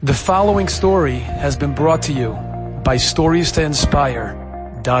The following story has been brought to you by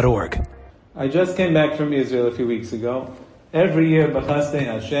StoriesToInspire.org. I just came back from Israel a few weeks ago. Every year, B'chastei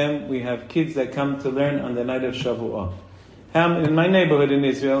Hashem, we have kids that come to learn on the night of Shavuot. In my neighborhood in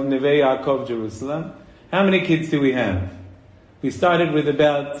Israel, Neve Yaakov, Jerusalem, how many kids do we have? We started with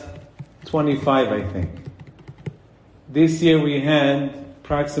about 25, I think. This year we had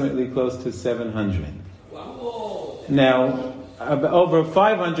approximately close to 700. Wow. Now, over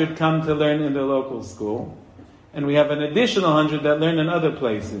 500 come to learn in the local school, and we have an additional 100 that learn in other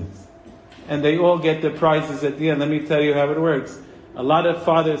places. And they all get the prizes at the end. Let me tell you how it works. A lot of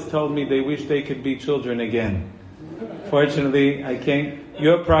fathers told me they wish they could be children again. Fortunately, I can't.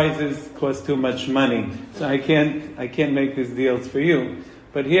 Your prizes cost too much money, so I can't make these deals for you.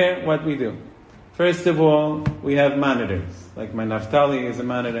 But here, what we do. First of all, we have monitors. Like my Naftali is a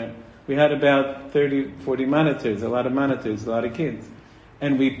monitor. We had about 30, 40 monitors, a lot of kids.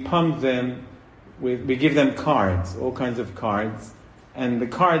 And we pump them we give them cards, all kinds of cards. And the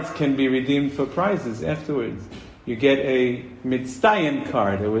cards can be redeemed for prizes afterwards. You get a Mitztayen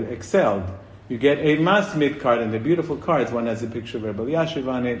card, or excelled. You get a Masmid card, and they're beautiful cards. One has a picture of Rebbe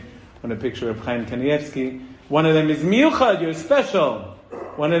Yashiv on it, one a picture of Chaim Kanievsky. One of them is Miuchad, you're special.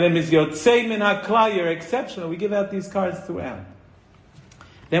 One of them is Yotzei Min HaKlal, you're exceptional. We give out these cards throughout.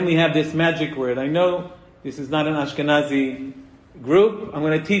 Then we have this magic word. I know this is not an Ashkenazi group. I'm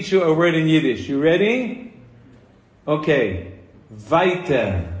going to teach you a word in Yiddish. You ready? Okay.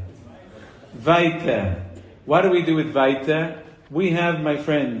 Weiter. Weiter. What do we do with weiter? We have, my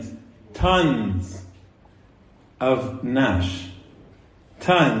friends, tons of nash.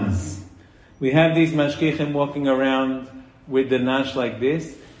 Tons. We have these mashgichim walking around with the nash like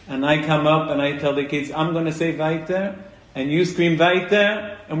this. And I come up and I tell the kids, I'm going to say weiter. And you scream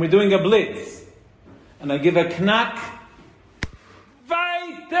weiter, and we're doing a blitz. And I give a knack,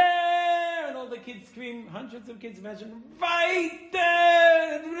 weiter! And all the kids scream, hundreds of kids imagine, weiter!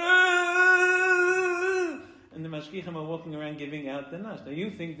 And the mashgichim are walking around giving out the nash. Now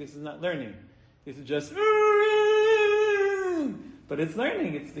you think this is not learning. This is just, but it's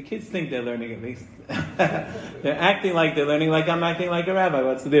learning. The kids think they're learning at least. They're acting like they're learning, like I'm acting like a rabbi.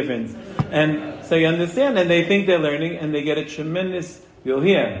 What's the difference? And so you understand, and they think they're learning, and they get a tremendous, you'll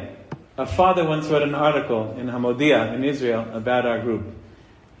hear. A father once wrote an article in Hamodia in Israel about our group.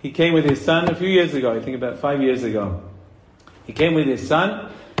 He came with his son a few years ago, I think about 5 years ago. He came with his son,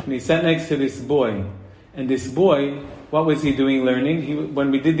 and he sat next to this boy. And this boy, what was he doing learning?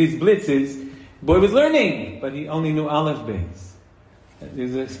 When we did these blitzes, boy was learning, but he only knew Aleph Beis. He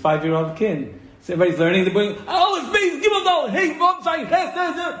was a 5-year-old kid. So everybody's learning the boy, Aleph Beis, Gimel Dal, hey, Vav Zayin, Ches,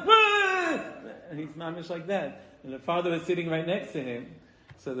 and he's mamish like that. And the father was sitting right next to him.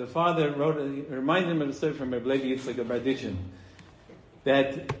 So the father reminded him of a story from Reb Levi Yitzchak of Barditchen,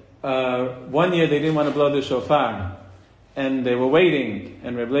 that one year they didn't want to blow the shofar, and they were waiting,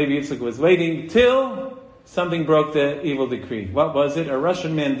 and Reb Levi Yitzchak was waiting till something broke the evil decree. What was it? A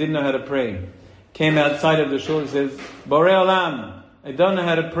Russian man didn't know how to pray. Came outside of the shul and says, Borei Olam, I don't know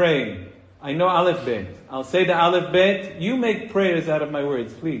how to pray. I know Aleph Bet. I'll say the Aleph Bet. You make prayers out of my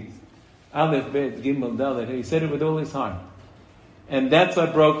words, please. Aleph Bet, Gimel Dalet. He said it with all his heart. And that's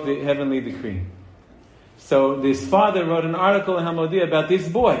what broke the heavenly decree. So this father wrote an article in Hamodia about this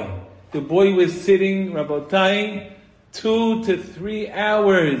boy. The boy was sitting, Rabotai, 2 to 3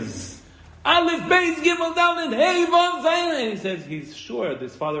 hours. Aleph Bet, Gimel Dalet, hey, Vav Zayin. And he says he's sure,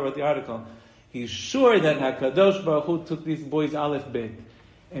 this father wrote the article, he's sure that HaKadosh Baruch Hu took these boys' Aleph Bet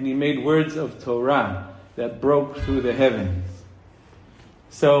and he made words of Torah that broke through the heavens.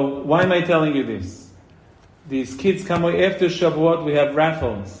 So, why am I telling you this? These kids come after Shavuot, we have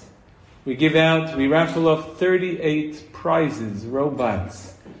raffles. We raffle off 38 prizes,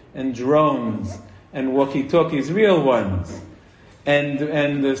 robots, and drones, and walkie-talkies, real ones.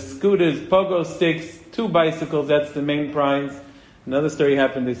 And the scooters, pogo sticks, 2 bicycles, that's the main prize. Another story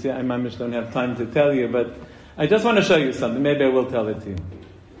happened this year, I don't have time to tell you, but I just want to show you something. Maybe I will tell it to you.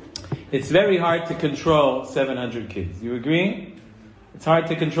 It's very hard to control 700 kids. You agree? It's hard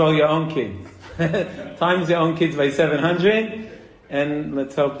to control your own kids. Times your own kids by 700, and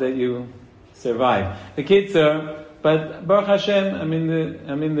let's hope that you survive. The kids but Baruch Hashem, I'm in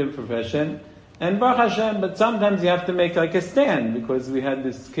the profession, and Baruch Hashem, but sometimes you have to make like a stand, because we had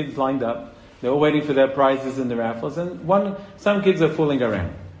these kids lined up. They were waiting for their prizes in the raffles, and some kids are fooling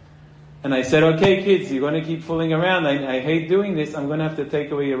around. And I said, okay kids, you're going to keep fooling around. I hate doing this. I'm going to have to take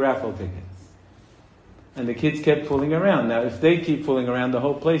away your raffle tickets. And the kids kept fooling around. Now, if they keep fooling around, the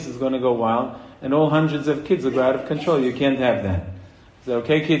whole place is going to go wild, and all hundreds of kids will go out of control. You can't have that. So,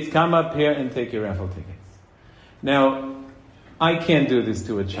 okay kids, come up here and take your raffle tickets. Now, I can't do this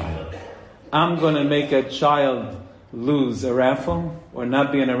to a child. I'm going to make a child lose a raffle or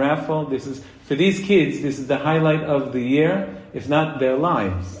not be in a raffle. For these kids, this is the highlight of the year, if not their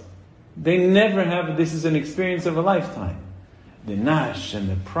lives. They never have, this is an experience of a lifetime. The nash and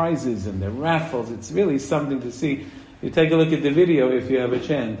the prizes and the raffles, it's really something to see. You take a look at the video if you have a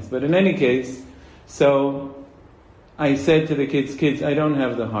chance. But in any case, so I said to the kids, I don't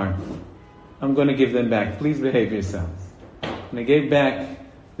have the heart. I'm going to give them back. Please behave yourselves. And I gave back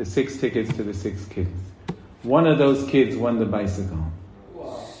the 6 tickets to the 6 kids. One of those kids won the bicycle.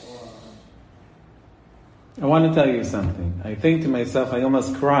 I want to tell you something. I think to myself, I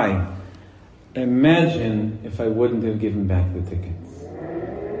almost cry. Imagine if I wouldn't have given back the tickets.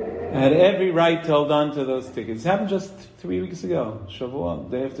 I had every right to hold on to those tickets. It happened just 3 weeks ago, Shavuot,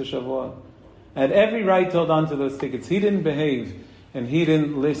 day after Shavuot. I had every right to hold on to those tickets. He didn't behave and he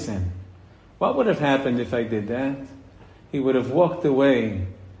didn't listen. What would have happened if I did that? He would have walked away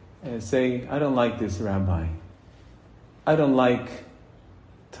and say, I don't like this rabbi. I don't like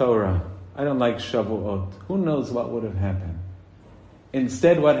Torah. I don't like Shavuot. Who knows what would have happened?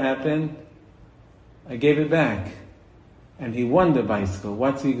 Instead, what happened? I gave it back. And he won the bicycle.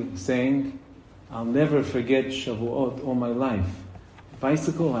 What's he saying? I'll never forget Shavuot all my life.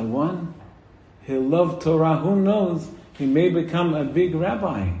 Bicycle, I won? He'll love Torah. Who knows? He may become a big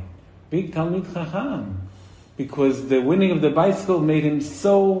rabbi, big Talmid Chacham. Because the winning of the bicycle made him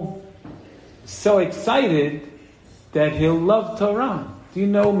so excited that he'll love Torah. Do you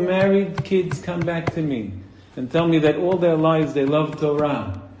know married kids come back to me and tell me that all their lives they love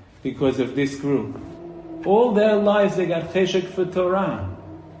Torah because of this group. All their lives they got cheshek for Torah.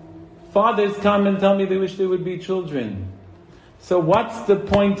 Fathers come and tell me they wish they would be children. So what's the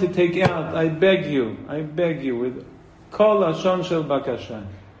point to take out? I beg you, with kol lashon shel bakasha.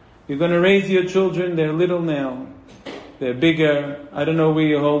 You're going to raise your children, they're little now, they're bigger, I don't know where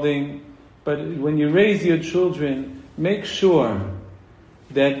you're holding, but when you raise your children, make sure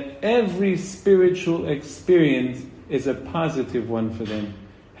that every spiritual experience is a positive one for them.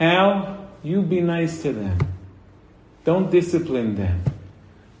 How? You be nice to them. Don't discipline them.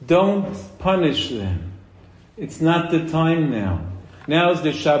 Don't punish them. It's not the time now. Now is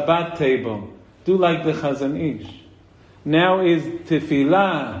the Shabbat table. Do like the Chazon Ish. Now is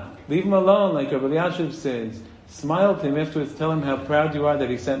tefillah. Leave him alone, like Rabbi Yashiv says. Smile to him afterwards. Tell him how proud you are that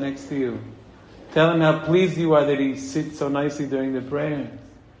he sat next to you. Tell him how pleased you are that he sits so nicely during the prayers.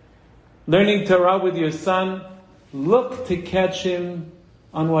 Learning Torah with your son, look to catch him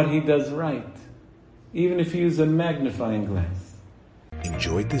on what he does right, even if you use a magnifying glass.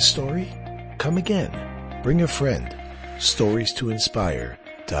 Enjoyed this story? Come again. Bring a friend.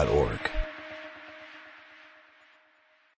 StoriesToInspire.org